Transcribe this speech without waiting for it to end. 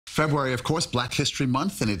February, of course, Black History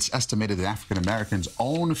Month, and it's estimated that African Americans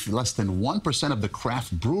own less than 1% of the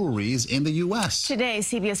craft breweries in the U.S. Today,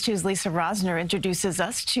 CBS 2's Lisa Rozner introduces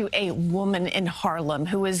us to a woman in Harlem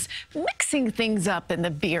who is mixing things up in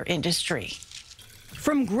the beer industry.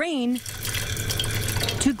 From grain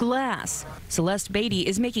to glass, Celeste Beatty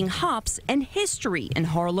is making hops and history in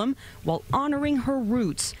Harlem while honoring her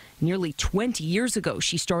roots. Nearly 20 years ago,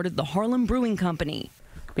 she started the Harlem Brewing Company.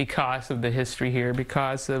 Because of the history here,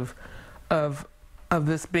 because of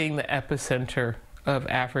this being the epicenter of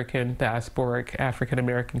African diasporic,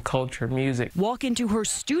 African-American culture, music. Walk into her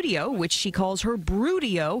studio, which she calls her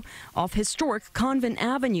Brewdio, off historic Convent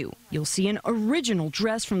Avenue. You'll see an original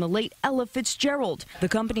dress from the late Ella Fitzgerald. The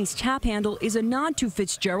company's tap handle is a nod to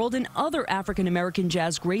Fitzgerald and other African-American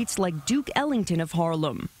jazz greats like Duke Ellington of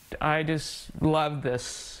Harlem. I just love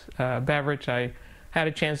this beverage. I had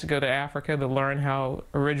a chance to go to Africa to learn how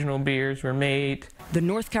original beers were made. The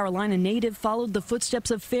North Carolina native followed the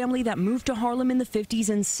footsteps of family that moved to Harlem in the 50s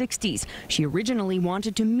and 60s. She originally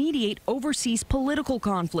wanted to mediate overseas political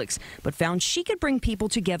conflicts, but found she could bring people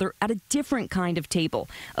together at a different kind of table,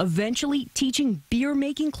 eventually teaching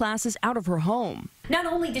beer-making classes out of her home. Not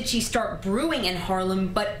only did she start brewing in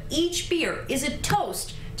Harlem, but each beer is a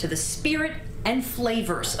toast to the spirit and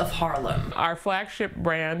flavors of Harlem. Our flagship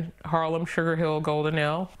brand, Harlem Sugar Hill Golden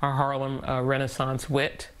Ale, our Harlem Renaissance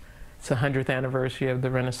Wit. It's the 100th anniversary of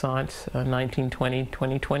the Renaissance,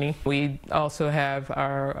 1920-2020. We also have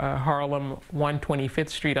our Harlem 125th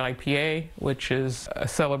Street IPA, which is a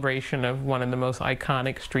celebration of one of the most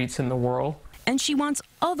iconic streets in the world. And she wants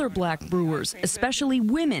other black brewers, especially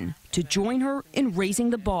women, to join her in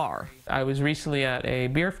raising the bar. I was recently at a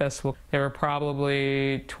beer festival. There were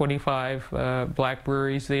probably 25 black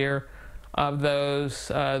breweries there. Of those,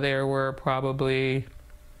 there were probably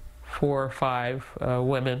 4 or 5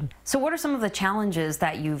 women. So what are some of the challenges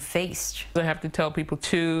that you've faced? I have to tell people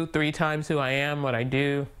 2-3 times who I am, what I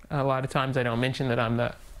do. A lot of times I don't mention that I'm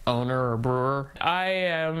the owner or brewer. I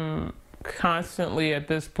am constantly at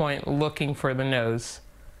this point looking for the no's.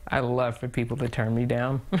 I love for people to turn me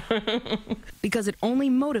down. Because it only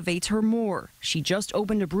motivates her more. She just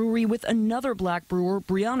opened a brewery with another black brewer,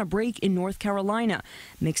 Brianna Brake, in North Carolina,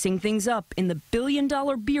 mixing things up in the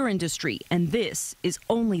billion-dollar beer industry, and this is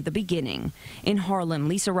only the beginning. In Harlem,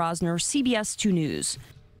 Lisa Rozner, CBS 2 News.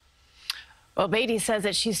 Well, Beatty says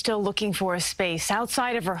that she's still looking for a space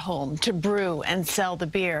outside of her home to brew and sell the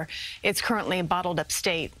beer. It's currently bottled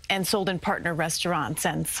upstate and sold in partner restaurants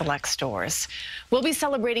and select stores. We'll be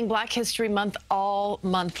celebrating Black History Month all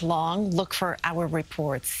month long. Look for our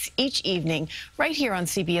reports each evening right here on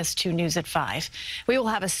CBS 2 News at 5. We will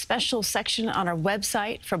have a special section on our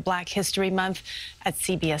website for Black History Month at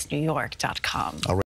cbsnewyork.com.